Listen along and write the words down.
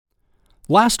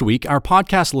Last week, our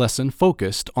podcast lesson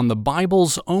focused on the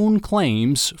Bible's own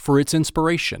claims for its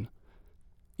inspiration.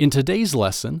 In today's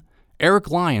lesson, Eric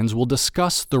Lyons will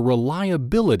discuss the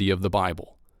reliability of the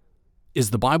Bible. Is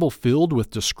the Bible filled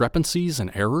with discrepancies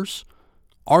and errors?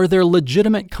 Are there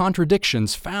legitimate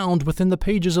contradictions found within the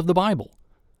pages of the Bible?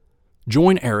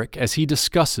 Join Eric as he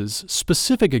discusses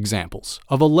specific examples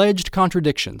of alleged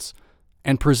contradictions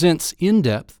and presents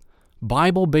in-depth,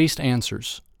 Bible-based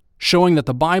answers, showing that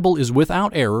the Bible is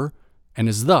without error and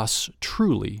is thus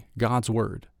truly God's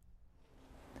Word.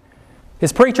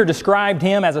 His preacher described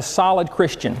him as a solid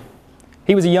Christian.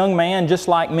 He was a young man, just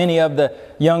like many of the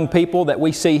young people that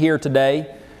we see here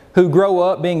today, who grow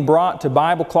up being brought to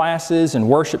Bible classes and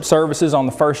worship services on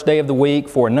the first day of the week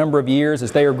for a number of years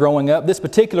as they are growing up. This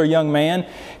particular young man,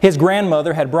 his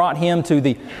grandmother had brought him to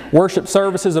the worship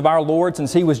services of our Lord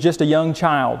since he was just a young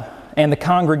child. And the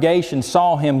congregation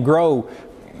saw him grow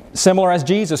similar as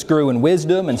Jesus grew in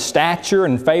wisdom and stature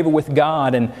and favor with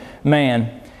God and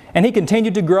man. And he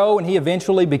continued to grow, and he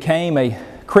eventually became a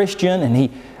Christian, and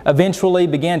he eventually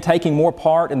began taking more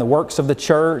part in the works of the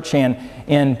church and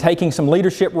in taking some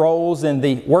leadership roles in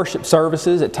the worship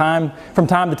services. From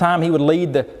time to time, he would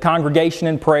lead the congregation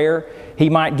in prayer. He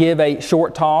might give a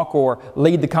short talk or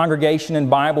lead the congregation in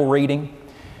Bible reading.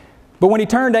 But when he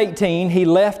turned 18, he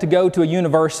left to go to a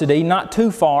university not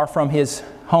too far from his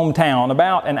hometown,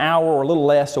 about an hour or a little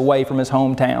less away from his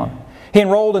hometown. He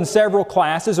enrolled in several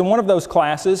classes, and one of those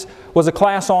classes was a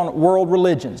class on world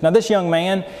religions. Now, this young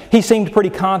man, he seemed pretty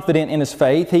confident in his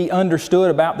faith. He understood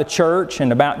about the church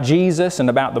and about Jesus and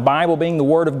about the Bible being the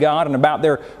Word of God and about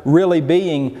there really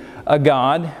being a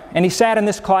God. And he sat in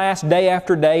this class day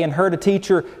after day and heard a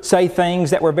teacher say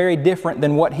things that were very different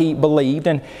than what he believed.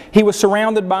 And he was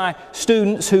surrounded by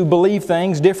students who believed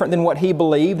things different than what he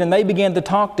believed, and they began to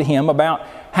talk to him about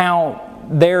how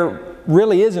there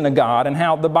really isn't a God and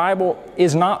how the Bible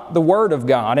is not the Word of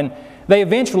God. And they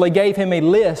eventually gave him a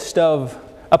list of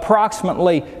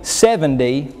approximately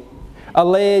 70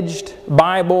 alleged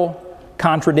Bible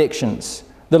contradictions.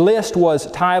 The list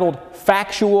was titled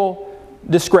Factual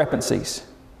Discrepancies.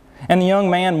 And the young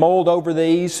man mulled over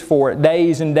these for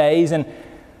days and days, and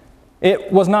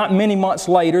it was not many months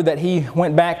later that he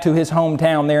went back to his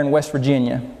hometown there in West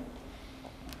Virginia.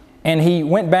 And he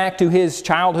went back to his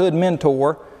childhood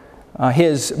mentor,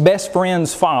 his best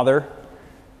friend's father,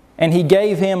 and he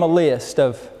gave him a list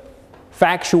of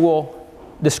factual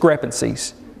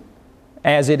discrepancies,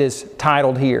 as it is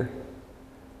titled here.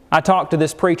 I talked to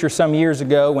this preacher some years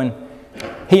ago, and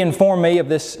he informed me of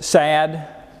this sad,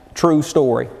 true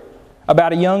story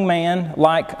about a young man,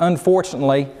 like,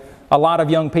 unfortunately, a lot of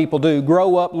young people do,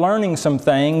 grow up learning some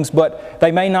things, but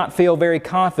they may not feel very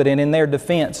confident in their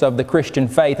defense of the Christian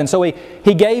faith. And so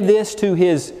he gave this to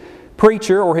his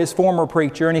preacher, or his former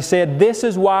preacher, and he said, "This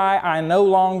is why I no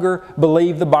longer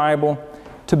believe the Bible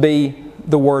to be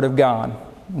the Word of God."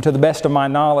 And to the best of my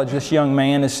knowledge, this young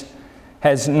man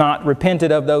has not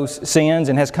repented of those sins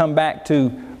and has come back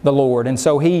to the Lord. And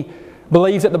so he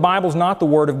believes that the Bible is not the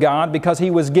Word of God because he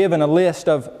was given a list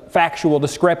of factual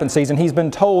discrepancies, and he's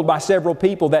been told by several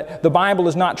people that the Bible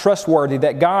is not trustworthy,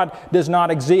 that God does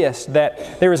not exist,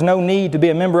 that there is no need to be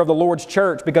a member of the Lord's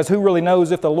church because who really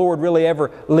knows if the Lord really ever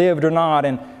lived or not,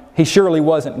 and he surely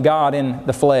wasn't God in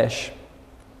the flesh.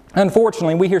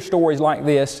 Unfortunately, we hear stories like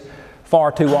this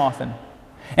far too often.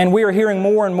 And we are hearing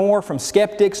more and more from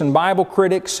skeptics and Bible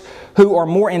critics who are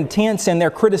more intense in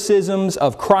their criticisms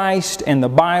of Christ and the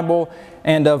Bible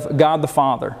and of God the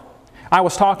Father. I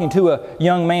was talking to a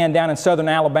young man down in southern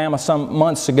Alabama some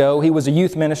months ago. He was a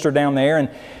youth minister down there, and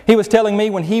he was telling me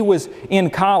when he was in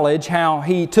college how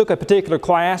he took a particular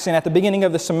class, and at the beginning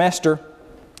of the semester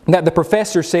that the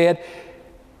professor said,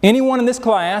 "Anyone in this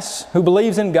class who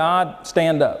believes in God,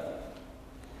 stand up."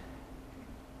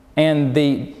 And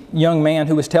the young man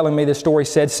who was telling me this story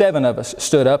said 7 of us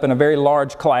stood up in a very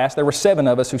large class. There were 7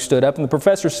 of us who stood up, and the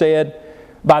professor said,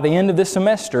 "By the end of this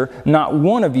semester, not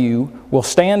one of you will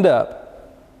stand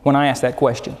up when I ask that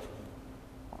question."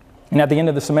 And at the end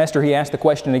of the semester, he asked the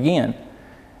question again.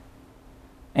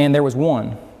 And there was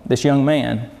one, this young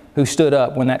man, who stood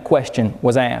up when that question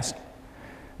was asked.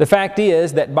 The fact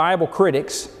is that Bible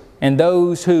critics and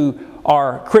those who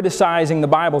are criticizing the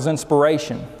Bible's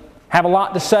inspiration have a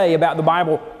lot to say about the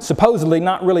Bible supposedly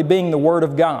not really being the Word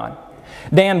of God.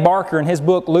 Dan Barker, in his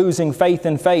book, Losing Faith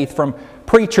in Faith, From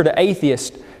Preacher to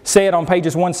Atheist, said on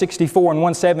pages 164 and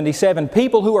 177,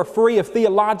 people who are free of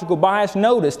theological bias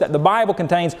notice that the Bible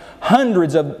contains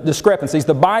hundreds of discrepancies.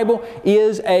 The Bible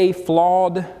is a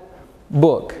flawed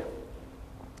book.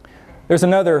 There's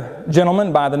another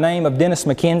gentleman by the name of Dennis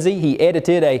McKenzie. He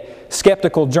edited a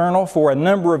skeptical journal for a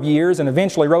number of years and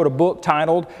eventually wrote a book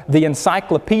titled The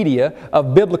Encyclopedia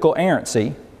of Biblical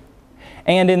Errancy.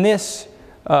 And in this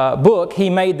book, he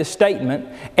made the statement,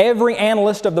 every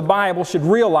analyst of the Bible should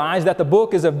realize that the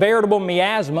book is a veritable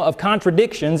miasma of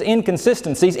contradictions,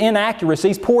 inconsistencies,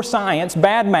 inaccuracies, poor science,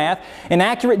 bad math,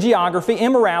 inaccurate geography,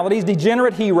 immoralities,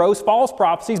 degenerate heroes, false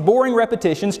prophecies, boring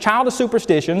repetitions, childish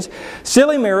superstitions,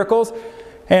 silly miracles,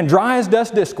 and dry as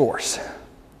dust discourse.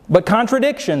 But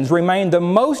contradictions remain the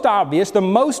most obvious, the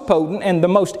most potent, and the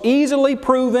most easily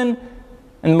proven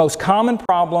and the most common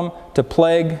problem to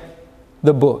plague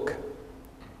the book.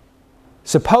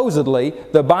 Supposedly,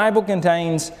 the Bible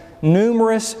contains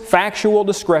numerous factual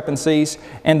discrepancies,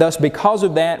 and thus because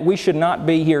of that, we should not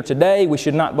be here today. We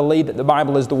should not believe that the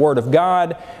Bible is the Word of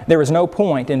God. There is no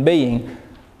point in being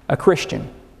a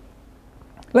Christian.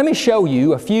 Let me show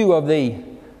you a few of the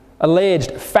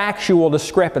alleged factual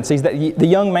discrepancies that the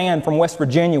young man from West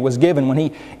Virginia was given when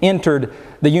he entered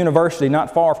the university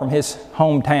not far from his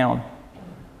hometown.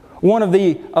 One of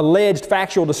the alleged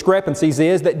factual discrepancies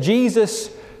is that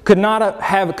Jesus could not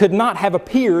have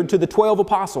appeared to the 12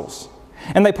 apostles.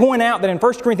 And they point out that in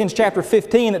 1 Corinthians chapter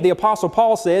 15 that the Apostle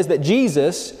Paul says that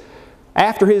Jesus,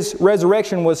 after His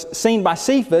resurrection, was seen by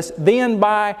Cephas, then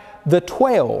by the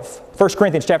 12. 1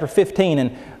 Corinthians chapter 15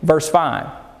 and verse 5.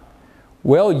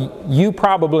 Well, you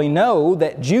probably know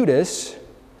that Judas,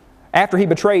 after he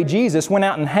betrayed Jesus, went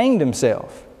out and hanged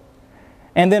himself.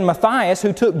 And then Matthias,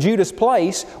 who took Judas'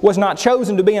 place, was not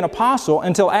chosen to be an apostle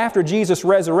until after Jesus'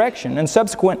 resurrection and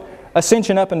subsequent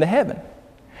ascension up into heaven.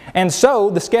 And so,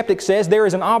 the skeptic says there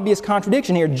is an obvious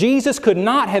contradiction here. Jesus could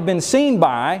not have been seen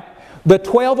by the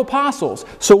 12 apostles.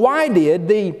 So why did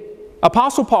the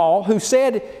Apostle Paul, who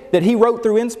said that he wrote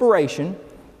through inspiration,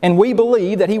 and we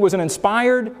believe that he was an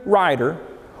inspired writer,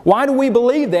 why do we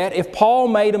believe that if Paul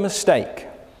made a mistake?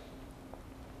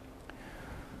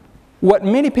 What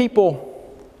many people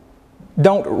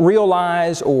don't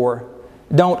realize or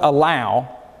don't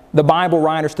allow the Bible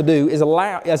writers to do is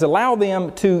allow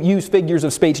them to use figures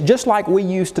of speech just like we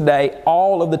use today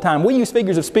all of the time. We use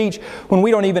figures of speech when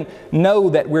we don't even know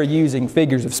that we're using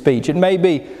figures of speech. It may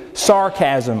be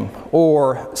sarcasm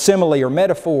or simile or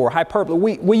metaphor,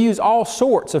 hyperbole. We use all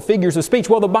sorts of figures of speech.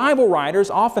 Well, the Bible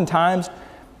writers oftentimes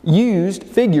used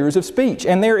figures of speech,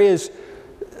 and there is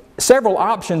several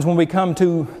options when we come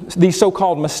to these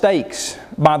so-called mistakes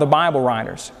by the Bible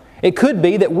writers. It could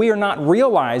be that we are not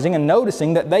realizing and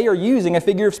noticing that they are using a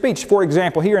figure of speech. For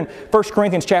example, here in 1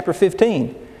 Corinthians chapter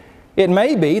 15, it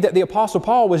may be that the Apostle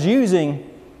Paul was using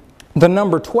the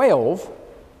number 12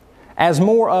 as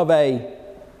more of a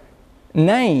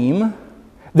name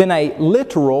than a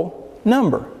literal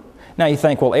number. Now you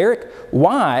think, well, Eric,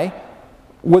 why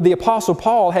would the Apostle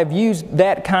Paul have used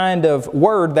that kind of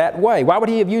word that way? Why would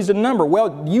he have used a number?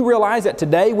 Well, you realize that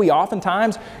today we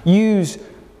oftentimes use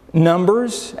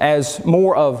numbers as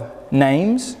more of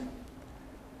names.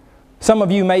 Some of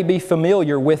you may be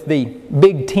familiar with the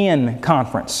Big Ten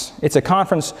Conference. It's a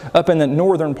conference up in the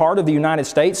northern part of the United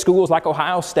States. Schools like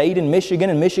Ohio State and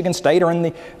Michigan State are in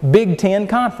the Big Ten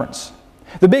Conference.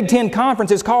 The Big Ten Conference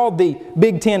is called the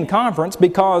Big Ten Conference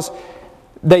because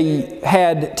they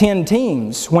had 10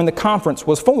 teams when the conference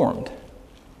was formed.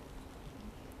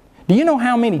 Do you know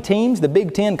how many teams the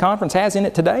Big Ten Conference has in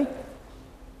it today?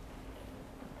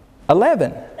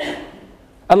 11.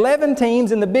 11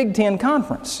 teams in the Big Ten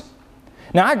Conference.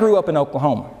 Now, I grew up in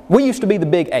Oklahoma. We used to be the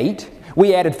Big 8.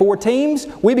 We added 4 teams.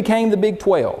 We became the Big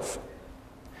 12.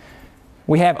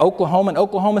 We have Oklahoma and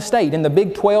Oklahoma State in the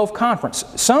Big 12 Conference.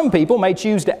 Some people may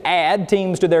choose to add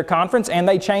teams to their conference and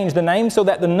they change the name so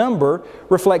that the number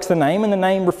reflects the name and the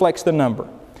name reflects the number.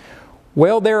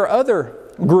 Well, there are other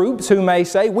groups who may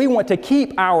say we want to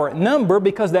keep our number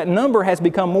because that number has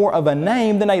become more of a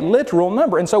name than a literal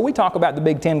number. And so we talk about the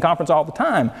Big Ten Conference all the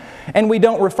time. And we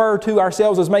don't refer to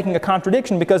ourselves as making a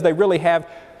contradiction because they really have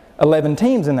 11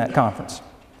 teams in that conference.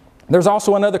 There's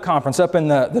also another conference up in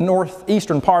the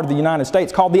northeastern part of the United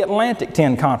States called the Atlantic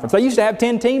 10 Conference. They used to have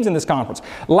 10 teams in this conference.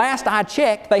 Last I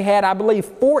checked, they had, I believe,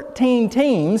 14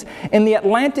 teams in the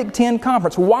Atlantic 10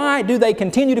 Conference. Why do they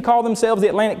continue to call themselves the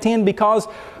Atlantic 10? Because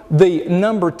the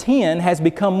number 10 has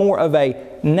become more of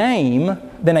a name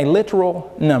than a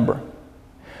literal number.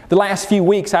 The last few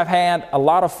weeks I've had a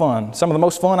lot of fun. Some of the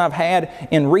most fun I've had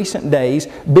in recent days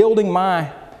building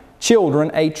my children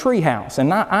a tree house.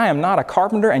 And I am not a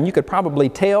carpenter, and you could probably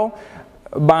tell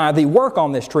by the work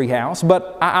on this tree house,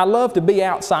 but I love to be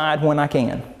outside when I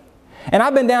can. And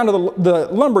I've been down to the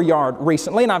lumber yard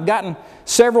recently, and I've gotten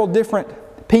several different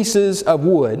pieces of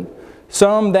wood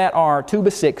some that are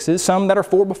 2x6s, some that are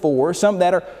 4x4s, some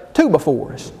that are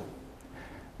 2x4s.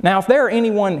 Now, if there's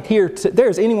anyone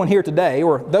here today,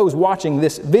 or those watching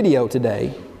this video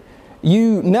today,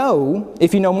 you know,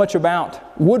 if you know much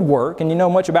about woodwork and you know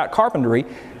much about carpentry,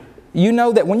 you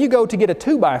know that when you go to get a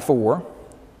 2x4,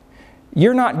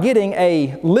 you're not getting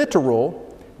a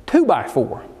literal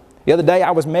 2x4. The other day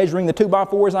I was measuring the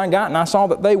 2x4s I got, and I saw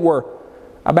that they were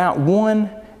about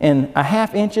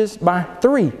 1.5 inches by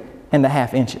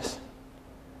 3.5 inches.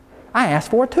 I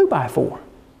asked for a 2x4.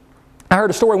 I heard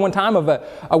a story one time of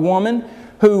a woman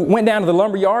who went down to the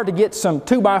lumber yard to get some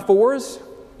 2x4s,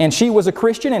 and she was a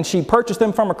Christian, and she purchased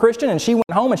them from a Christian, and she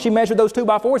went home and she measured those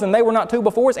 2x4s, and they were not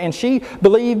 2x4s, and she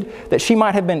believed that she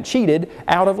might have been cheated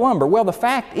out of lumber. Well, the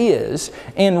fact is,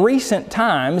 in recent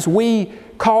times, we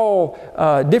call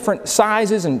different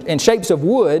sizes and shapes of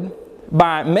wood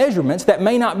by measurements that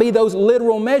may not be those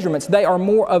literal measurements. They are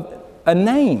more of a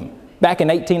name. Back in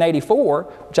 1884,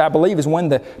 which I believe is when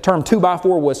the term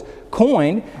 2x4 was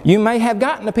coined, you may have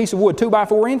gotten a piece of wood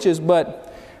 2x4 inches,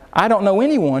 but I don't know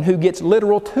anyone who gets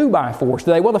literal 2x4s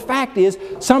today. Well, the fact is,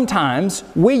 sometimes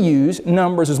we use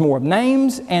numbers as more of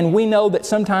names, and we know that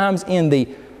sometimes in the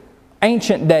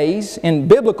ancient days, in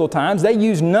biblical times, they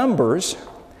use numbers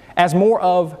as more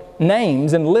of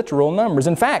names and literal numbers.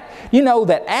 In fact, you know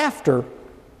that after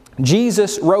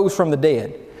Jesus rose from the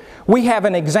dead, we have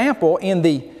an example in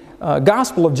the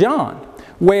Gospel of John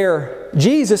where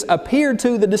Jesus appeared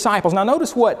to the disciples. Now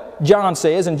notice what John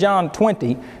says in John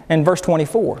 20 and verse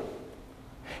 24.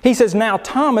 He says, "Now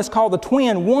Thomas, called the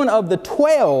twin, one of the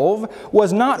 12,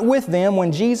 was not with them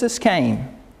when Jesus came."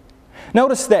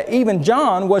 Notice that even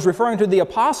John was referring to the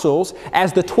apostles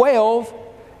as the 12,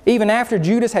 even after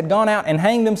Judas had gone out and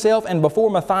hanged himself and before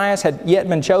Matthias had yet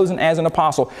been chosen as an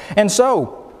apostle. And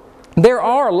so, there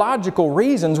are logical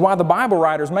reasons why the Bible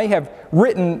writers may have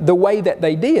written the way that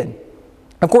they did.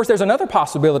 Of course, there's another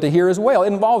possibility here as well. It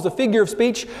involves a figure of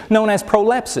speech known as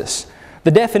prolepsis.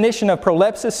 The definition of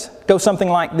prolepsis goes something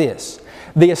like this: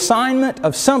 the assignment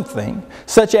of something,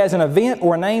 such as an event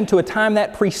or a name, to a time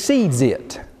that precedes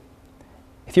it.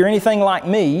 If you're anything like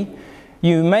me,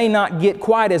 you may not get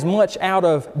quite as much out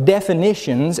of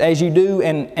definitions as you do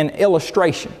in an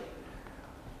illustration.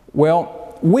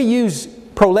 Well, we use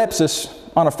prolepsis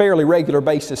on a fairly regular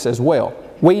basis as well.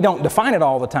 We don't define it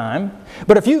all the time,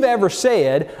 but if you've ever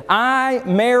said, "I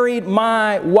married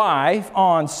my wife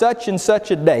on such and such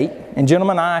a date," and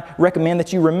gentlemen, I recommend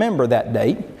that you remember that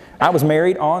date. I was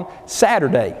married on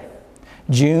Saturday,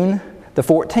 June the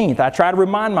 14th. I try to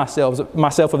remind myself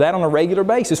of that on a regular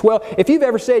basis. Well, if you've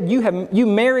ever said you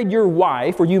married your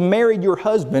wife or you married your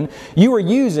husband, you are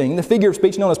using the figure of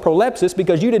speech known as prolepsis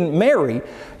because you didn't marry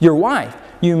your wife.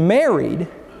 You married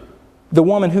the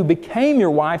woman who became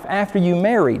your wife after you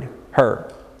married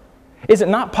her. Is it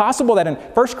not possible that in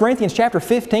 1 Corinthians chapter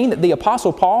 15 that the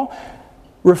Apostle Paul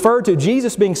referred to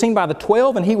Jesus being seen by the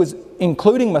 12 and he was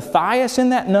including Matthias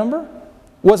in that number?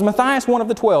 Was Matthias one of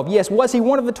the 12? Yes. Was he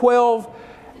one of the 12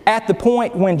 at the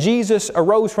point when Jesus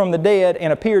arose from the dead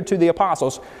and appeared to the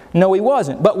apostles? No, he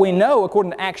wasn't. But we know,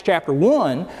 according to Acts chapter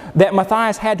 1, that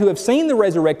Matthias had to have seen the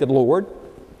resurrected Lord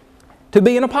to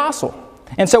be an apostle.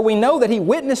 And so we know that he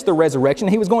witnessed the resurrection.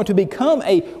 He was going to become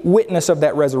a witness of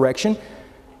that resurrection.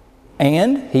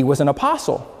 And he was an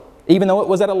apostle, even though it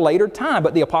was at a later time.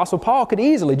 But the Apostle Paul could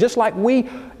easily, just like we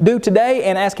do today,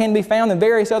 and as can be found in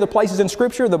various other places in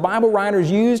Scripture, the Bible writers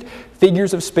used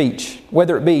figures of speech,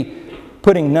 whether it be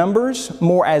putting numbers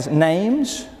more as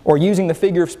names or using the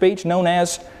figure of speech known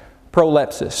as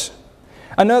prolepsis.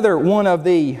 Another one of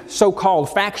the so-called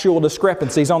factual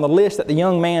discrepancies on the list that the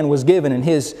young man was given in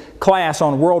his class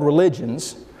on world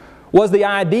religions was the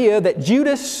idea that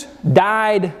Judas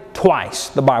died twice,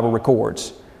 the Bible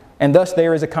records, and thus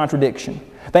there is a contradiction.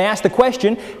 They asked the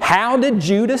question, how did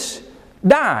Judas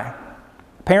die?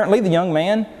 Apparently the young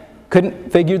man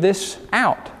couldn't figure this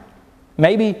out.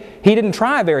 Maybe he didn't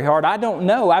try very hard. I don't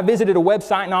know. I visited a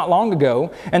website not long ago,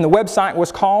 and the website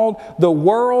was called The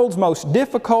World's Most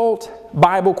Difficult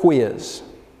Bible Quiz.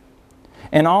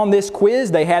 And on this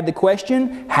quiz, they had the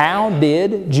question, how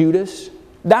did Judas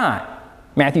die?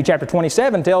 Matthew chapter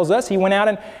 27 tells us he went out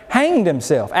and hanged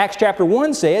himself. Acts chapter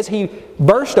 1 says he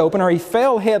burst open, or he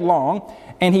fell headlong,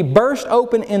 and he burst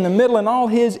open in the middle, and all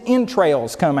his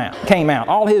entrails came out.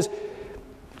 All his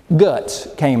guts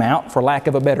came out, for lack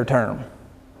of a better term.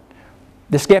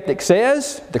 The skeptic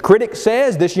says, the critic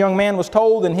says, this young man was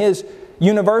told in his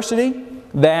university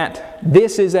that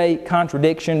this is a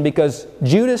contradiction because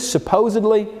Judas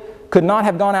supposedly could not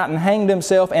have gone out and hanged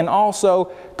himself, and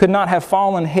also could not have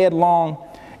fallen headlong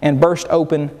and burst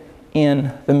open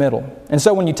in the middle. And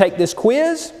so when you take this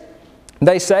quiz,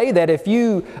 They say that if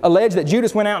you allege that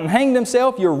Judas went out and hanged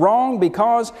himself, you're wrong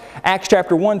because Acts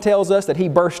chapter 1 tells us that he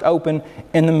burst open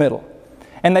in the middle.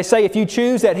 And they say if you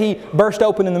choose that he burst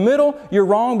open in the middle, you're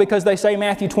wrong because they say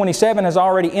Matthew 27 has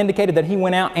already indicated that he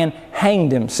went out and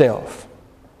hanged himself.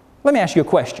 Let me ask you a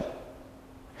question.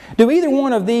 Do either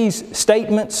one of these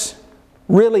statements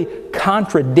really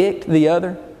contradict the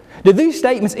other? Do these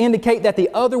statements indicate that the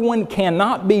other one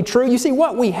cannot be true? You see,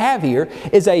 what we have here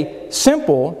is a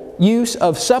simple use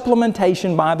of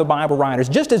supplementation by the Bible writers,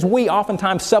 just as we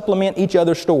oftentimes supplement each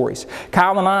other's stories.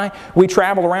 Kyle and I, we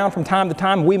travel around from time to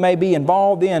time. We may be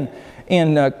involved in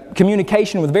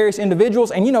communication with various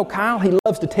individuals. And you know, Kyle, he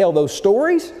loves to tell those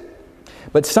stories.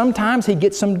 But sometimes he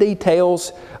gets some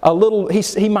details a little,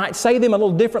 he might say them a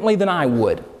little differently than I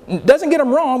would. Doesn't get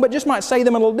them wrong, but just might say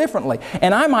them a little differently.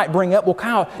 And I might bring up, well,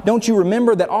 Kyle, don't you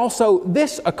remember that also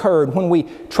this occurred when we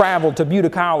traveled to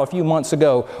Butte, Kyle a few months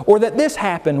ago? Or that this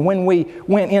happened when we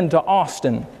went into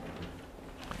Austin?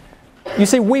 You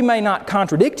see, we may not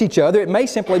contradict each other. It may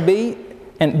simply be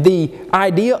the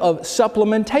idea of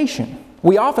supplementation.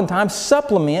 We oftentimes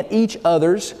supplement each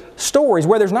other's stories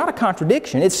where there's not a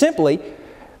contradiction. It's simply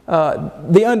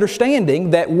the understanding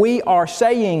that we are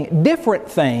saying different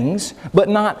things but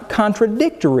not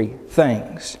contradictory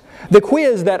things. The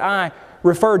quiz that I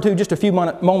referred to just a few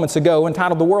moments ago,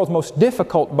 entitled The World's Most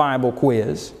Difficult Bible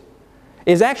Quiz,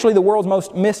 is actually the world's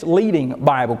most misleading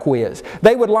Bible quiz.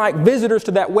 They would like visitors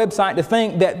to that website to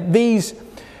think that these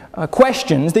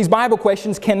Bible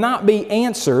questions cannot be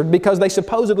answered because they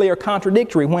supposedly are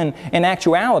contradictory, when in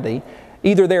actuality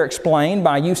either they're explained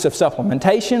by use of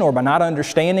supplementation or by not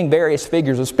understanding various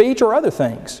figures of speech or other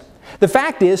things. The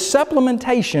fact is,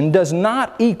 supplementation does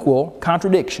not equal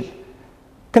contradiction.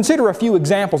 Consider a few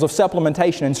examples of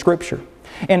supplementation in Scripture.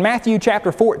 In Matthew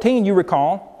chapter 14, you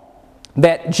recall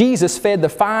that Jesus fed the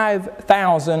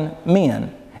 5,000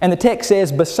 men. And the text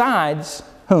says, besides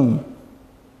whom?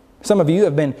 Some of you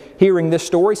have been hearing this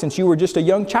story since you were just a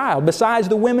young child, besides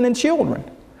the women and children.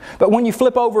 But when you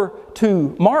flip over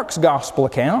to Mark's Gospel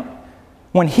account,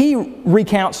 when he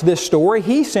recounts this story,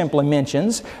 he simply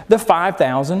mentions the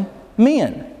 5,000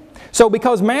 men. So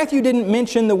because Matthew didn't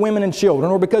mention the women and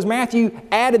children, or because Matthew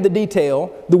added the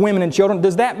detail, the women and children,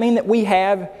 does that mean that we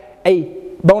have a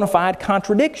bona fide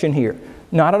contradiction here?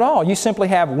 Not at all. You simply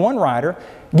have one writer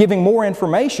giving more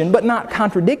information, but not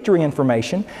contradictory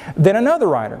information, than another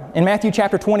writer. In Matthew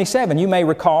chapter 27, you may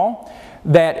recall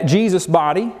that Jesus'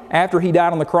 body, after He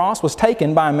died on the cross, was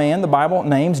taken by a man the Bible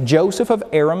names Joseph of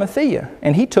Arimathea.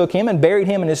 And he took Him and buried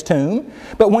Him in his tomb.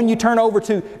 But when you turn over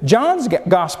to John's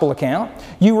Gospel account,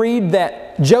 you read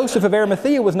that Joseph of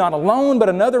Arimathea was not alone, but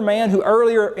another man who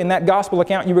earlier in that Gospel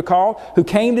account, you recall, who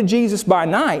came to Jesus by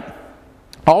night,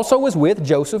 also was with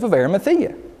Joseph of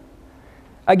Arimathea.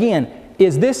 Again,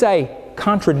 is this a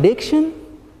contradiction?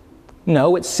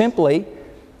 No, it's simply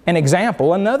an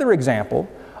example, another example,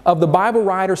 of the Bible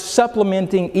writers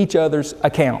supplementing each other's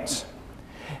accounts.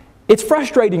 It's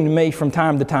frustrating to me from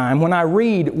time to time when I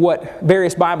read what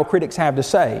various Bible critics have to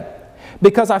say,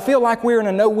 because I feel like we're in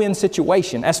a no-win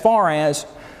situation as far as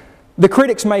the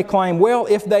critics may claim, well,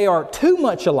 if they are too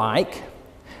much alike,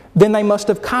 then they must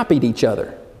have copied each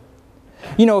other.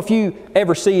 You know, if you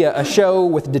ever see a show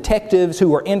with detectives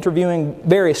who are interviewing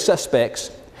various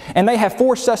suspects, and they have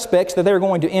 4 suspects that they're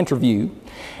going to interview,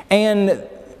 and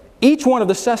each one of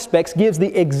the suspects gives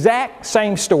the exact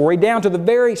same story down to the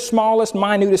very smallest,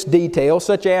 minutest detail,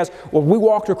 such as, well, we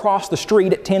walked across the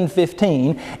street at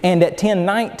 10:15, and at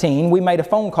 10:19 we made a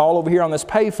phone call over here on this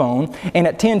payphone, and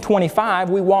at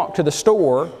 10:25 we walked to the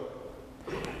store.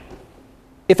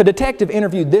 If a detective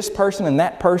interviewed this person and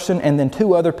then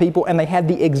 2 other people, and they had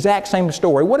the exact same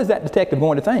story, what is that detective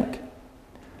going to think?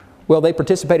 Well, they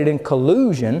participated in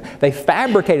collusion. They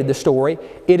fabricated the story.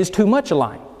 It is too much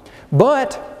alike.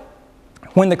 But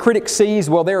when the critic sees,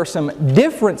 well, there are some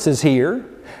differences here,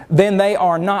 then they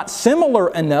are not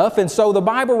similar enough, and so the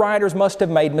Bible writers must have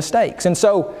made mistakes. And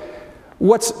so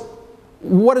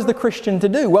what is the Christian to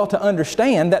do? Well, to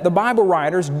understand that the Bible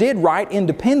writers did write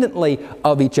independently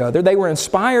of each other. They were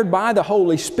inspired by the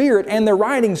Holy Spirit, and their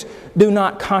writings do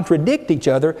not contradict each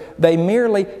other. They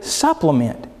merely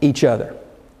supplement each other.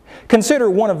 Consider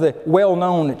one of the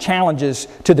well-known challenges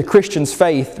to the Christian's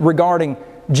faith regarding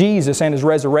Jesus and His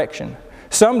resurrection.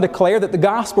 Some declare that the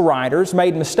Gospel writers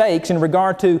made mistakes in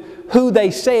regard to who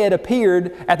they said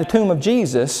appeared at the tomb of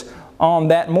Jesus on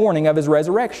that morning of His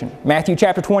resurrection. Matthew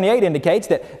chapter 28 indicates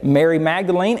that Mary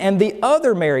Magdalene and the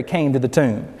other Mary came to the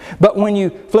tomb. But when you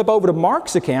flip over to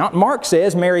Mark's account, Mark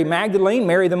says Mary Magdalene,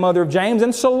 Mary the mother of James,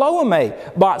 and Salome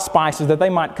bought spices that they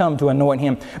might come to anoint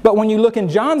Him. But when you look in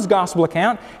John's Gospel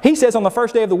account, he says on the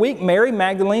first day of the week, Mary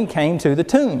Magdalene came to the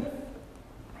tomb.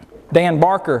 Dan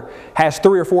Barker has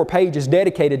 3 or 4 pages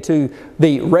dedicated to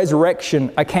the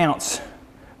resurrection accounts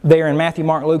there in Matthew,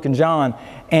 Mark, Luke, and John,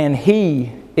 and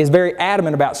he is very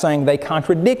adamant about saying they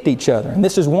contradict each other. And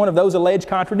this is one of those alleged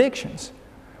contradictions.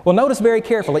 Well, notice very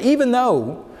carefully, even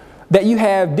though that you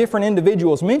have different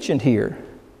individuals mentioned here,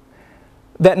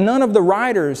 that none of the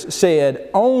writers said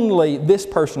only this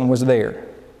person was there.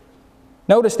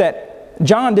 Notice that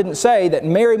John didn't say that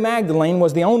Mary Magdalene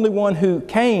was the only one who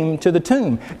came to the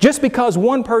tomb. Just because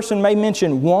one person may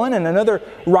mention one and another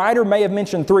writer may have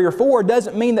mentioned 3 or 4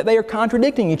 doesn't mean that they are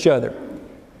contradicting each other.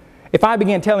 If I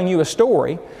began telling you a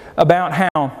story about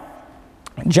how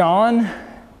John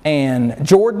and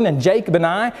Jordan and Jacob and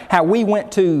I, how we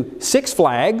went to Six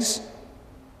Flags,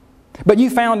 but you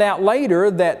found out later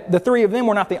that the 3 of them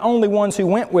were not the only ones who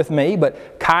went with me,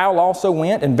 but Kyle also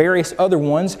went and various other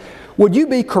ones, would you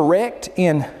be correct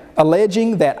in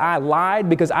alleging that I lied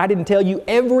because I didn't tell you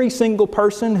every single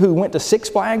person who went to Six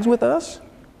Flags with us?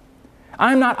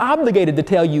 I'm not obligated to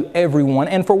tell you everyone,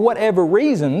 and for whatever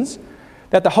reasons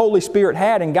that the Holy Spirit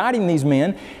had in guiding these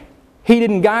men, He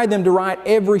didn't guide them to write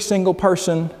every single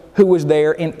person who was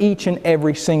there in each and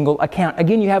every single account.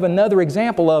 Again, you have another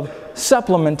example of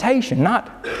supplementation,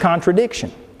 not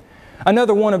contradiction.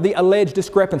 Another one of the alleged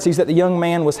discrepancies that the young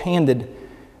man was handed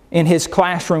in his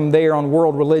classroom there on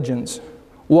world religions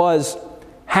was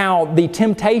how the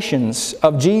temptations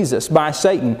of Jesus by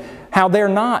Satan, how they're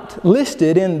not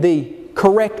listed in the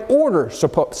correct order,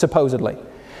 supposedly.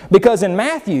 Because in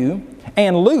Matthew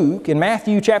and Luke, in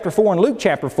Matthew chapter 4 and Luke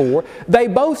chapter 4, they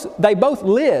both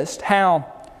list how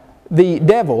the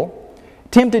devil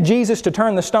tempted Jesus to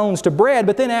turn the stones to bread,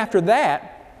 but then after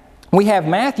that, we have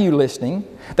Matthew listing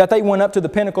that they went up to the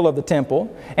pinnacle of the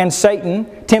temple, and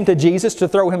Satan tempted Jesus to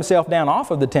throw himself down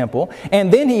off of the temple,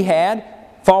 and then he had,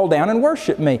 fall down and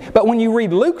worship me. But when you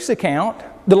read Luke's account,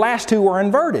 the last 2 are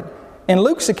inverted. In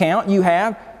Luke's account, you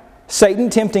have Satan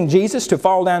tempting Jesus to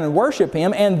fall down and worship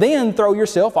Him, and then throw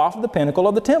yourself off of the pinnacle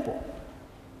of the temple.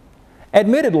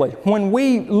 Admittedly, when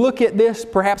we look at this,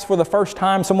 perhaps for the first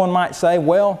time, someone might say,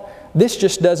 well, this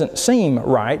just doesn't seem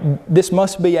right. This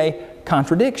must be a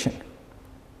contradiction.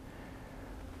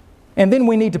 And then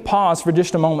we need to pause for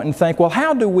just a moment and think, well,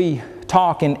 how do we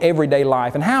talk in everyday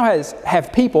life? And how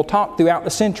have people talked throughout the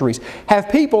centuries? Have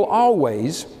people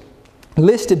always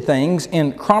listed things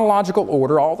in chronological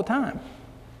order all the time?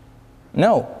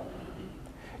 No.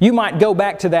 You might go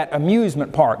back to that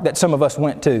amusement park that some of us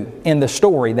went to, in the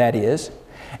story that is,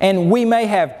 and we may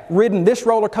have ridden this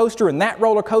roller coaster and that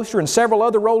roller coaster and several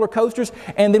other roller coasters,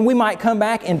 and then we might come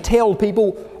back and tell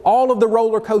people all of the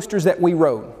roller coasters that we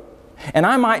rode. And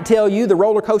I might tell you the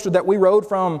roller coaster that we rode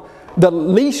from the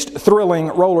least thrilling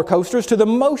roller coasters to the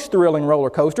most thrilling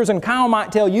roller coasters, and Kyle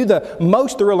might tell you the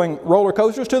most thrilling roller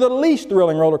coasters to the least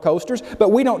thrilling roller coasters, but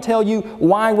we don't tell you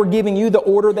why we're giving you the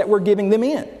order that we're giving them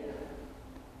in.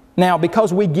 Now,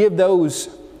 because we give those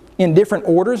in different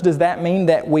orders, does that mean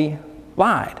that we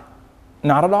lied?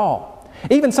 Not at all.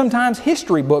 Even sometimes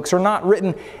history books are not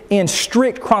written in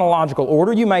strict chronological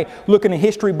order. You may look in a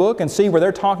history book and see where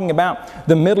they're talking about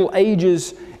the Middle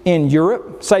Ages in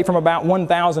Europe, say from about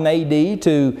 1000 AD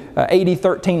to AD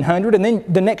 1300, and then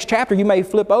the next chapter you may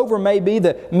flip over may be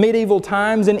the medieval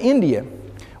times in India,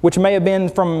 which may have been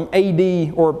from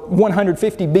AD or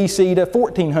 150 BC to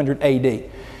 1400 AD.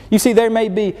 You see, there may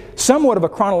be somewhat of a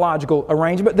chronological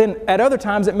arrangement, but then at other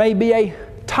times it may be a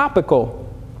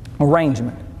topical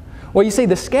arrangement. Well, you see,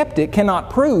 the skeptic cannot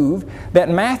prove that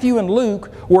Matthew and Luke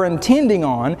were intending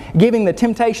on giving the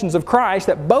temptations of Christ,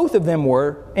 that both of them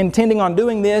were intending on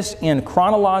doing this in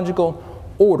chronological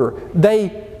order.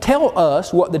 They tell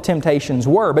us what the temptations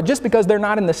were, but just because they're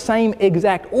not in the same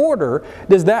exact order,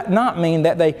 does that not mean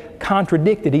that they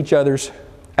contradicted each other's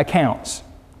accounts?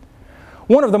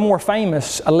 One of the more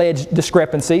famous alleged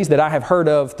discrepancies that I have heard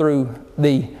of through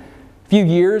the few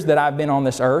years that I've been on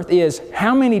this earth is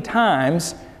how many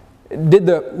times did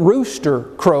the rooster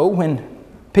crow when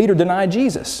Peter denied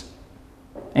Jesus?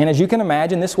 And as you can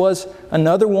imagine, this was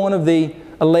another one of the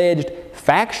alleged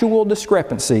factual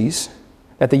discrepancies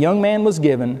that the young man was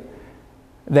given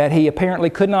that he apparently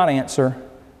could not answer,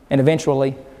 and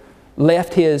eventually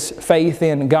left his faith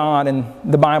in God and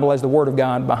the Bible as the Word of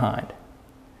God behind.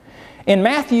 In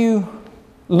Matthew,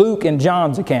 Luke, and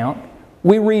John's account,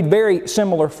 we read very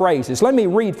similar phrases. Let me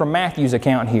read from Matthew's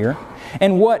account here.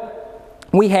 And what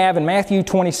we have in Matthew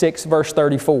 26, verse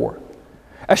 34.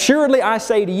 Assuredly I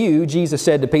say to you, Jesus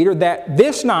said to Peter, that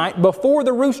this night before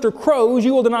the rooster crows,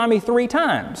 you will deny me 3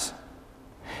 times.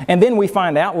 And then we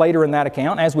find out later in that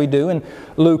account, as we do in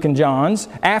Luke and John's,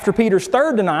 after Peter's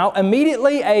 3rd denial,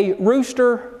 immediately a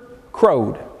rooster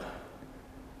crowed.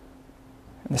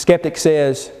 And the skeptic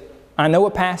says, I know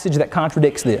a passage that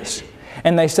contradicts this.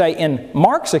 And they say in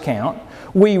Mark's account,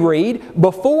 we read,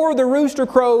 before the rooster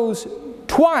crows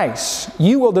twice,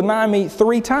 you will deny me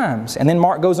 3 times. And then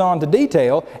Mark goes on to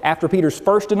detail, after Peter's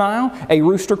 1st denial, a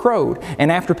rooster crowed. And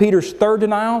after Peter's 3rd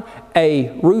denial,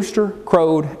 a rooster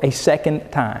crowed a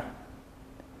 2nd time.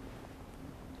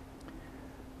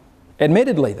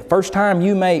 Admittedly, the first time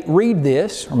you may read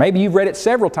this, or maybe you've read it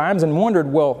several times and wondered,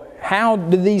 well, how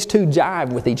do these two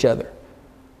jive with each other?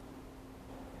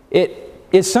 It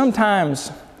is sometimes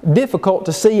difficult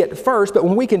to see at first, but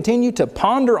when we continue to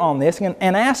ponder on this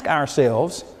and ask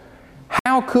ourselves,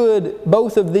 how could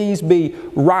both of these be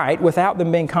right without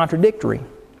them being contradictory?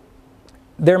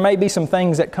 There may be some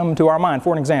things that come to our mind.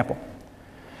 For an example,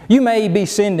 you may be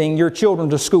sending your children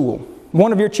to school.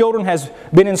 One of your children has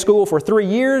been in school for 3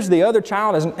 years. The other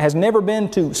child has never been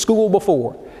to school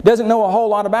before. Doesn't know a whole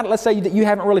lot about it. Let's say that you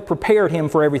haven't really prepared him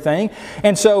for everything.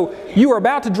 And so you are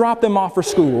about to drop them off for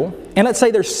school. And let's say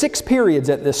there's 6 periods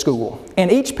at this school. And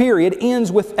each period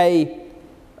ends with a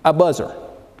buzzer.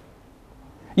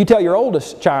 You tell your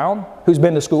oldest child, who's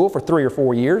been to school for 3 or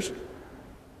 4 years,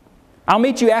 I'll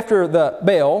meet you after the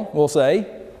bell, we'll say,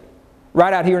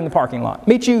 right out here in the parking lot.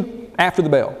 Meet you after the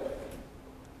bell.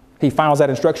 He files that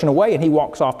instruction away and he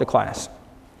walks off to class.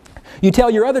 You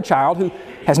tell your other child who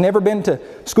has never been to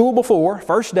school before,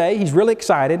 first day, he's really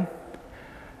excited.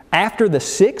 After the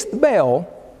 6th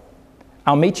bell,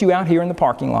 I'll meet you out here in the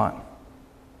parking lot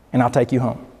and I'll take you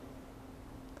home.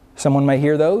 Someone may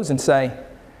hear those and say,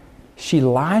 she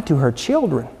lied to her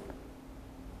children.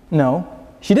 No,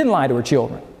 she didn't lie to her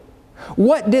children.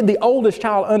 What did the oldest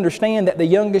child understand that the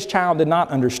youngest child did not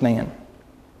understand?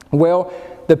 Well,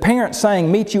 the parent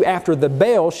saying, meet you after the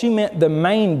bell, she meant the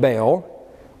main bell,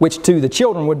 which to the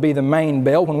children would be the main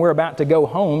bell when we're about to go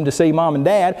home to see mom and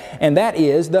dad, and that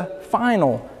is the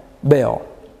final bell.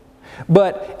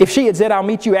 But if she had said, I'll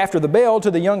meet you after the bell, to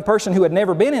the young person who had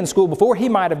never been in school before, he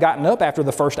might have gotten up after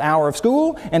the first hour of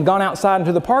school and gone outside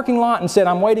into the parking lot and said,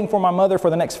 I'm waiting for my mother for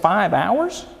the next 5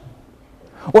 hours.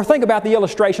 Or think about the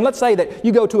illustration. Let's say that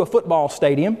you go to a football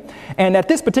stadium, and at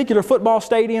this particular football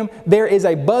stadium, there is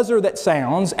a buzzer that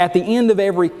sounds at the end of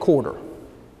every quarter.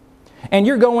 And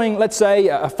you're going, let's say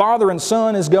a father and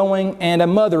son is going and a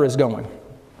mother is going.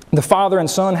 The father and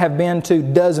son have been to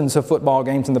dozens of football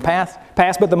games in the past,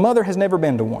 but the mother has never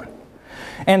been to one.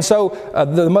 And so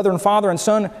the mother and father and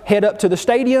son head up to the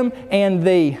stadium, and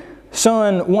the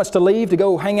son wants to leave to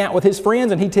go hang out with his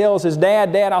friends, and he tells his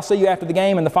dad, Dad, I'll see you after the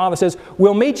game. And the father says,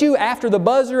 we'll meet you after the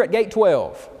buzzer at gate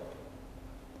 12.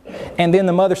 And then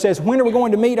the mother says, when are we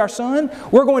going to meet our son?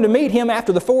 We're going to meet him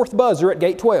after the 4th buzzer at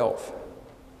gate 12.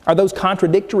 Are those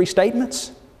contradictory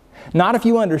statements? Not if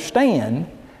you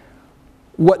understand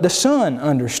what the son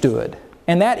understood.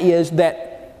 And that is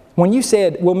that when you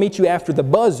said, we'll meet you after the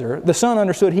buzzer, the son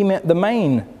understood he meant the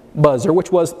main buzzer,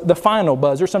 which was the final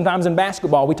buzzer. Sometimes in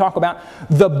basketball we talk about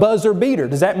the buzzer beater.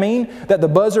 Does that mean that the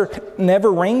buzzer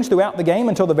never rings throughout the game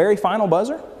until the very final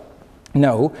buzzer?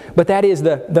 No, but that is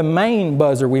the main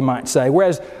buzzer, we might say.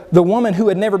 Whereas the woman who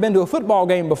had never been to a football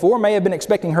game before may have been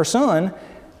expecting her son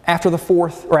after the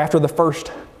 4th or after the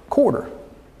 1st quarter.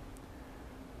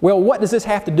 Well, what does this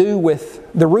have to do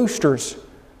with the rooster's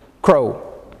crow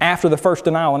after the 1st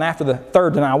denial and after the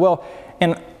 3rd denial? Well,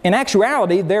 in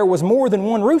actuality, there was more than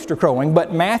one rooster crowing,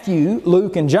 but Matthew,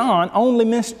 Luke, and John only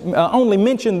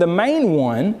mentioned the main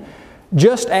one,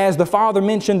 just as the father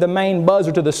mentioned the main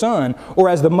buzzer to the son, or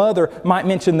as the mother might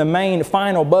mention the main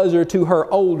final buzzer to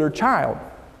her older child.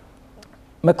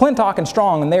 McClintock and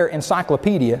Strong, in their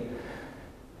encyclopedia,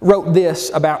 wrote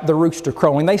this about the rooster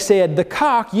crowing. They said, the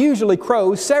cock usually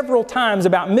crows several times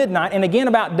about midnight and again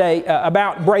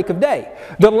about break of day.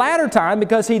 The latter time,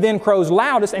 because he then crows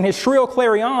loudest and his shrill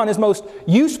clarion is most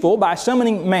useful by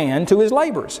summoning man to his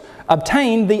labors,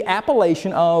 obtained the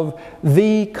appellation of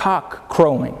the cock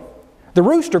crowing. The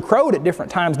rooster crowed at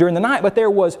different times during the night, but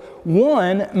there was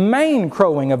one main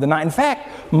crowing of the night. In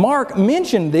fact, Mark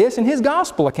mentioned this in his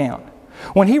gospel account,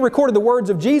 when he recorded the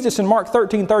words of Jesus in Mark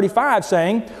 13:35,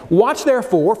 saying, watch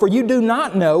therefore, for you do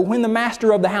not know when the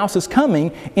master of the house is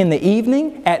coming, in the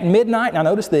evening, at midnight, now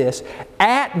notice this,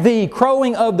 at the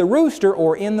crowing of the rooster,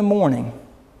 or in the morning.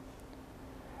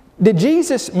 Did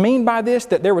Jesus mean by this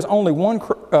that there was only one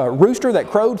rooster that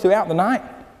crowed throughout the night?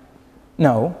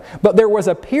 No. But there was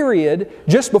a period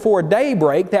just before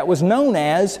daybreak that was known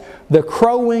as the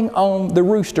crowing on the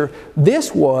rooster.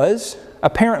 This was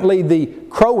apparently the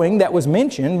crowing that was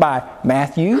mentioned by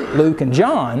Matthew, Luke, and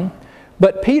John.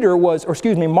 But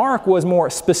Mark was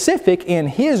more specific in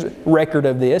his record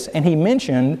of this, and he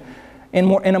mentioned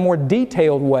in a more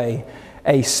detailed way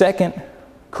a second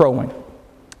crowing.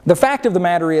 The fact of the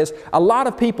matter is, a lot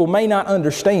of people may not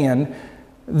understand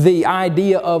the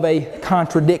idea of a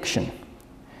contradiction.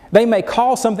 They may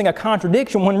call something a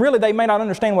contradiction when really they may not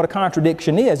understand what a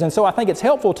contradiction is. And so I think it's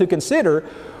helpful to consider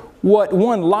what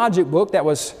one logic book that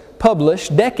was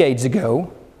published decades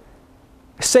ago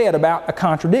said about a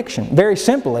contradiction. Very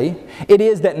simply, it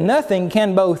is that nothing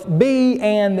can both be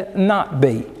and not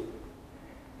be.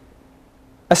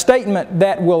 A statement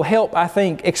that will help, I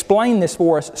think, explain this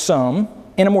for us some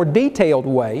in a more detailed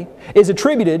way is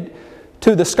attributed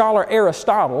to the scholar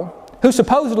Aristotle, who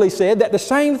supposedly said that the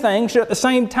same thing should at the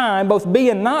same time both be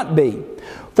and not be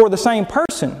for the same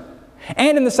person,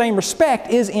 and in the same respect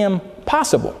is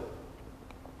impossible.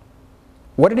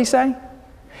 What did he say?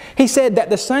 He said that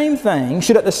the same thing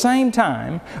should at the same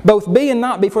time both be and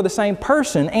not be for the same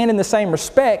person and in the same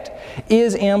respect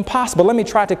is impossible. Let me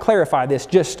try to clarify this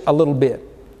just a little bit.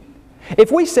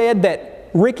 If we said that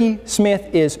Ricky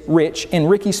Smith is rich and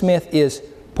Ricky Smith is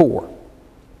poor,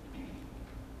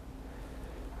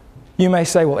 you may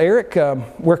say, well, Eric,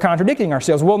 we're contradicting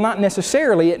ourselves. Well, not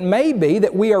necessarily. It may be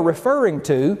that we are referring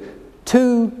to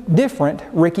two different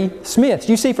Ricky Smiths.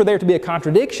 You see, for there to be a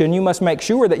contradiction, you must make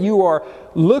sure that you are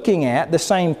looking at the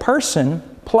same person,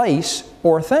 place,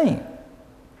 or thing.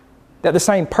 That the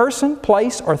same person,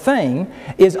 place, or thing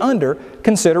is under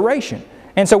consideration.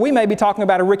 And so we may be talking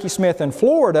about a Ricky Smith in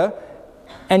Florida,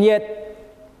 and yet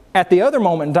at the other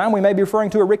moment in time we may be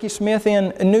referring to a Ricky Smith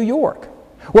in New York.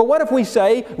 Well, what if we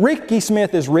say Ricky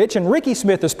Smith is rich and Ricky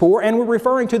Smith is poor, and we're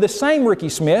referring to the same Ricky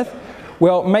Smith?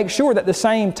 Well, make sure that the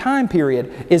same time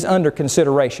period is under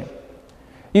consideration.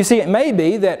 You see, it may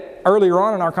be that earlier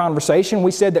on in our conversation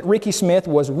we said that Ricky Smith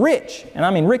was rich. And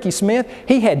I mean, Ricky Smith,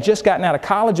 he had just gotten out of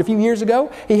college a few years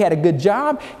ago. He had a good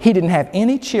job. He didn't have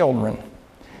any children.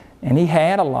 And he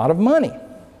had a lot of money.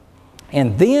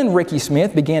 And then Ricky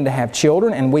Smith began to have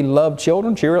children, and we love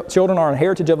children. Children are a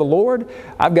heritage of the Lord.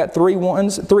 I've got three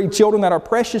children that are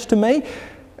precious to me.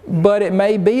 But it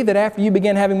may be that after you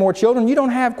begin having more children, you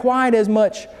don't have quite as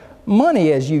much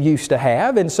money as you used to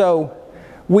have. And so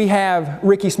we have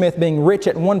Ricky Smith being rich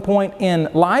at one point in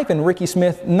life and Ricky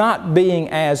Smith not being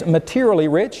as materially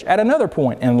rich at another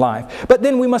point in life. But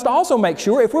then we must also make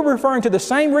sure, if we're referring to the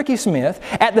same Ricky Smith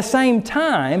at the same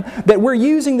time, that we're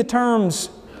using the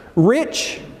terms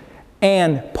rich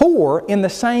and poor in the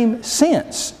same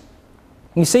sense.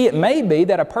 You see, it may be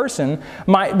that a person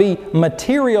might be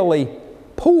materially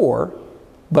poor,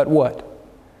 but what?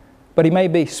 But he may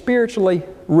be spiritually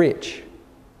rich.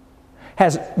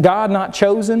 Has God not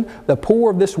chosen the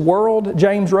poor of this world,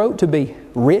 James wrote, to be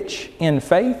rich in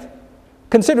faith?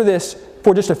 Consider this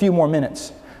for just a few more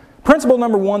minutes. Principle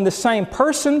number one, the same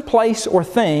person, place, or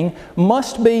thing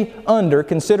must be under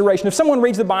consideration. If someone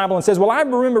reads the Bible and says, well, I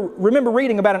remember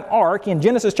reading about an ark in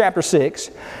Genesis chapter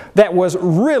 6 that was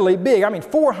really big,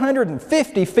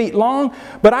 450 feet long,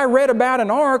 but I read about an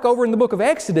ark over in the book of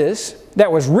Exodus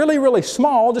that was really, really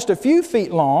small, just a few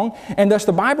feet long, and thus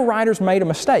the Bible writers made a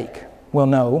mistake. Well,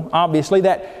 no, obviously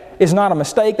that is not a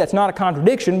mistake, that's not a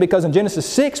contradiction, because in Genesis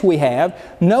 6 we have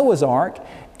Noah's ark,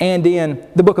 and in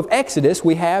the book of Exodus,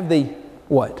 we have the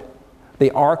what? The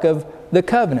Ark of the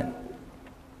Covenant.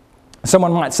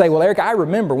 Someone might say, well, Eric, I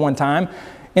remember one time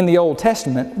in the Old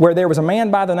Testament where there was a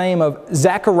man by the name of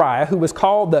Zechariah who was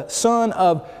called the son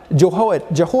of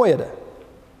Jehoiada.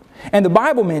 And the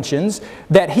Bible mentions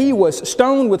that he was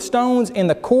stoned with stones in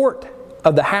the court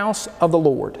of the house of the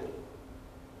Lord.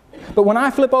 But when I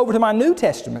flip over to my New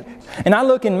Testament and I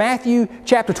look in Matthew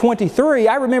chapter 23,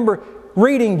 I remember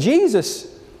reading Jesus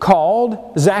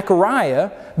called Zechariah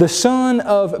the son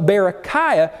of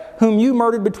Berechiah, whom you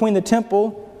murdered between the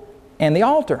temple and the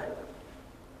altar.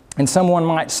 And someone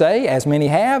might say, as many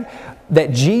have,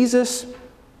 that Jesus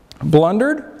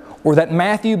blundered or that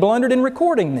Matthew blundered in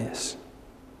recording this.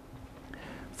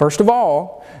 First of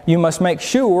all, you must make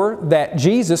sure that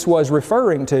Jesus was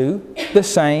referring to the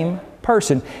same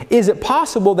person. Is it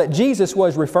possible that Jesus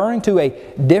was referring to a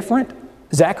different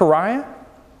Zechariah?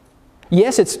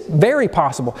 Yes, it's very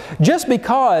possible. Just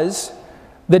because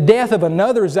the death of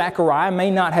another Zechariah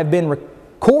may not have been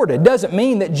recorded doesn't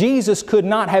mean that Jesus could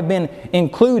not have been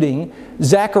including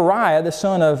Zechariah, the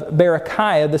son of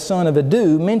Berechiah, the son of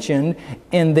Iddo, mentioned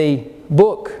in the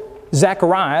book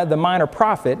Zechariah, the minor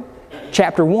prophet,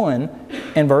 chapter 1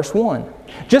 and verse 1.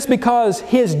 Just because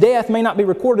His death may not be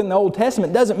recorded in the Old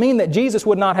Testament doesn't mean that Jesus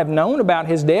would not have known about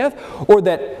His death, or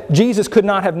that Jesus could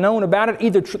not have known about it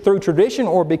either through tradition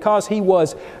or because He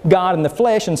was God in the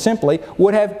flesh and simply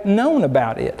would have known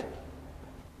about it.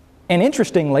 And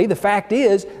interestingly, the fact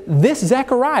is, this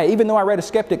Zechariah, even though I read a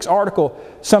skeptic's article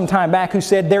some time back who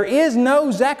said there is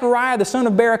no Zechariah the son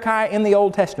of Berechiah in the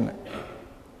Old Testament.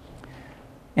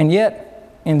 And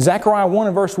yet, in Zechariah 1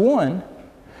 and verse 1,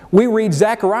 we read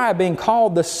Zechariah being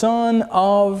called the son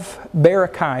of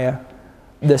Berechiah,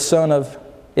 the son of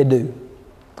Iddo.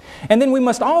 And then we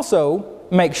must also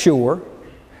make sure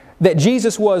that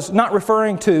Jesus was not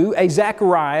referring to a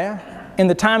Zechariah in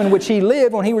the time in which He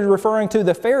lived when He was referring to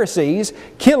the Pharisees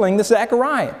killing the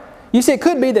Zechariah. You see, it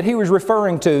could be that He was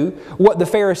referring to what the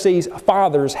Pharisees'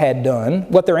 fathers had done,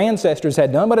 what their ancestors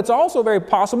had done, but it's also very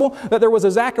possible that there was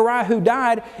a Zechariah who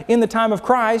died in the time of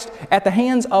Christ at the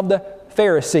hands of the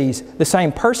Pharisees. The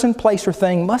same person, place, or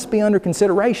thing must be under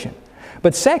consideration.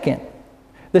 But second,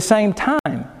 the same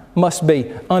time must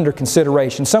be under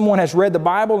consideration. Someone has read the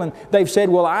Bible and they've said,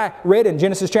 well, I read in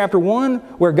Genesis chapter 1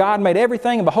 where God made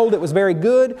everything and behold, it was very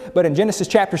good. But in Genesis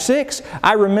chapter 6,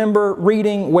 I remember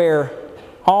reading where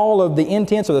all of the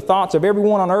intents or the thoughts of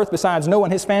everyone on earth besides Noah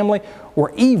and his family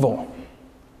were evil.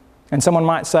 And someone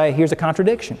might say, here's a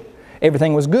contradiction.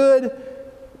 Everything was good,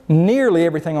 nearly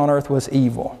everything on earth was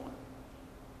evil.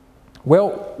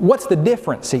 Well, what's the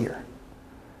difference here?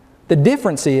 The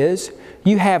difference is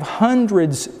you have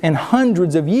hundreds and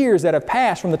hundreds of years that have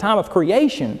passed from the time of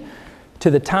creation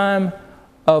to the time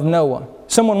of Noah.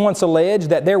 Someone once alleged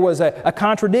that there was a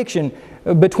contradiction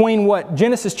between what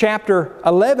Genesis chapter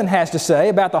 11 has to say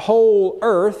about the whole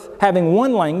earth having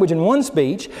one language and one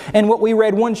speech, and what we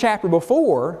read one chapter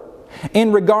before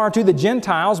in regard to the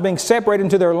Gentiles being separated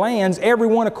into their lands,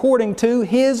 everyone according to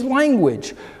his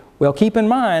language. Well, keep in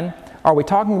mind, are we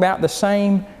talking about the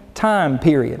same time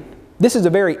period? This is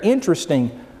a very interesting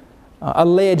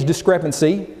alleged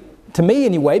discrepancy, to me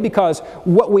anyway, because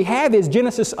what we have is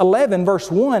Genesis 11 verse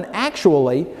 1,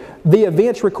 actually, the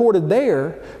events recorded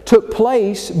there took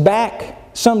place back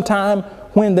sometime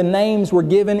when the names were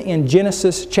given in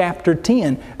Genesis chapter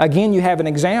 10. Again, you have an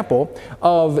example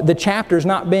of the chapters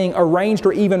not being arranged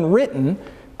or even written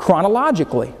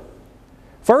chronologically.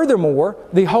 Furthermore,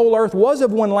 the whole earth was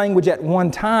of one language at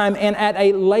one time, and at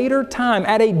a later time,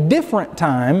 at a different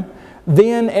time,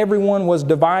 then everyone was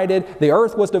divided, the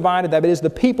earth was divided, that is, the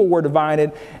people were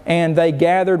divided, and they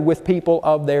gathered with people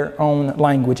of their own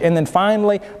language. And then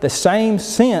finally, the same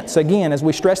sense, again, as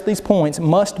we stress these points,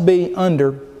 must be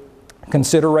under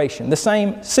consideration. The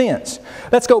same sense.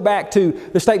 Let's go back to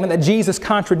the statement that Jesus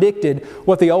contradicted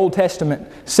what the Old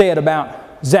Testament said about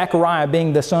Zechariah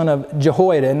being the son of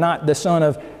Jehoiada and not the son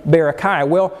of Berechiah.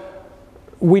 Well,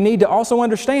 we need to also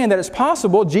understand that it's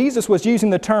possible Jesus was using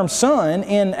the term son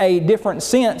in a different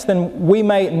sense than we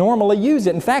may normally use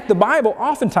it. In fact, the Bible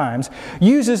oftentimes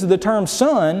uses the term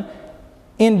son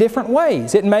in different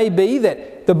ways. It may be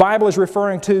that the Bible is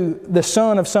referring to the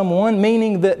son of someone,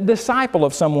 meaning the disciple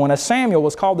of someone, as Samuel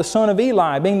was called the son of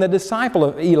Eli, being the disciple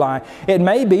of Eli. It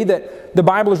may be that the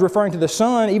Bible is referring to the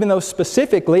son, even though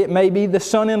specifically it may be the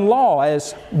son-in-law,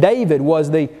 as David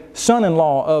was the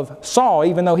son-in-law of Saul,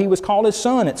 even though he was called his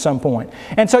son at some point.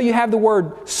 And so you have the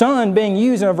word son being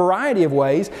used in a variety of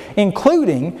ways,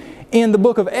 including in the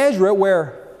book of Ezra,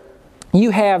 where you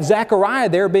have Zechariah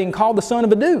there being called the son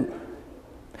of Iddo.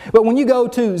 But when you go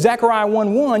to Zechariah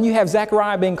 1:1, you have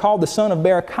Zechariah being called the son of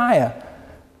Berechiah,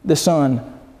 the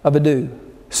son of Iddo.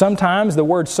 Sometimes the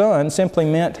word son simply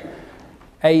meant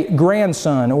a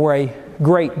grandson or a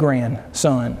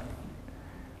great-grandson.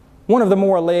 One of the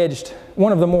more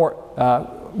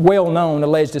well-known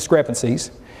alleged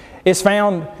discrepancies is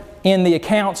found in the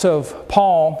accounts of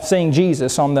Paul seeing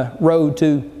Jesus on the road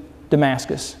to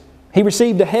Damascus. He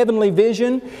received a heavenly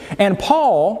vision, and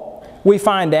Paul, we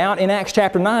find out in Acts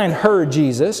chapter 9, heard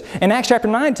Jesus. And Acts chapter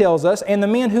 9 tells us, and the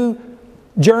men who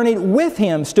journeyed with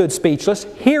him stood speechless,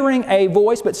 hearing a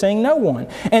voice but seeing no one.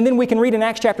 And then we can read in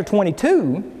Acts chapter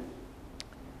 22,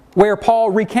 where Paul,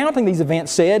 recounting these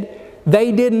events, said,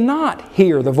 they did not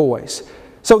hear the voice.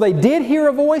 So they did hear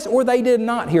a voice or they did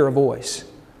not hear a voice.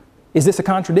 Is this a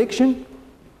contradiction?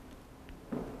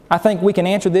 I think we can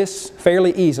answer this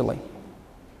fairly easily.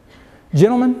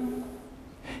 Gentlemen,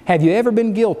 have you ever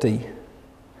been guilty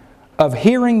of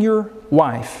hearing your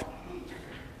wife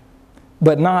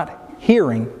but not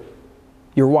hearing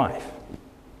your wife?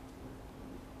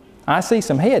 I see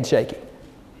some head shaking.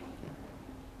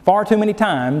 Far too many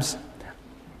times,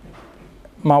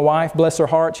 my wife, bless her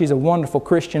heart, she's a wonderful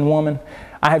Christian woman.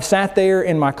 I have sat there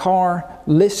in my car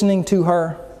listening to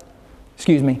her,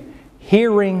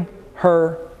 hearing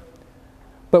her.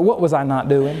 But what was I not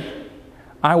doing?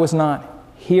 I was not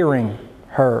hearing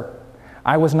her.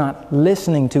 I was not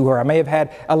listening to her. I may have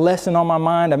had a lesson on my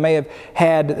mind. I may have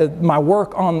had my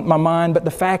work on my mind. But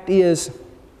the fact is,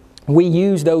 we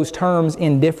use those terms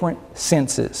in different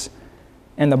senses.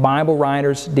 And the Bible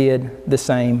writers did the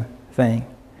same thing.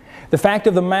 The fact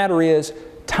of the matter is,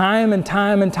 time and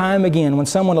time and time again, when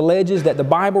someone alleges that the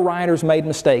Bible writers made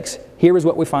mistakes, here is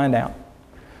what we find out.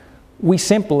 We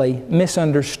simply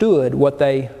misunderstood what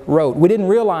they wrote. We didn't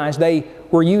realize they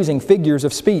were using figures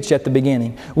of speech at the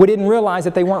beginning. We didn't realize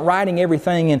that they weren't writing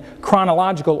everything in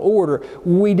chronological order.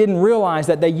 We didn't realize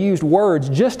that they used words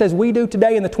just as we do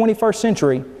today in the 21st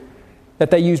century, that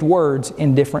they used words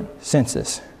in different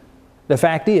senses. The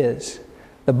fact is,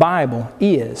 the Bible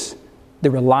is the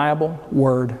reliable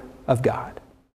Word of God.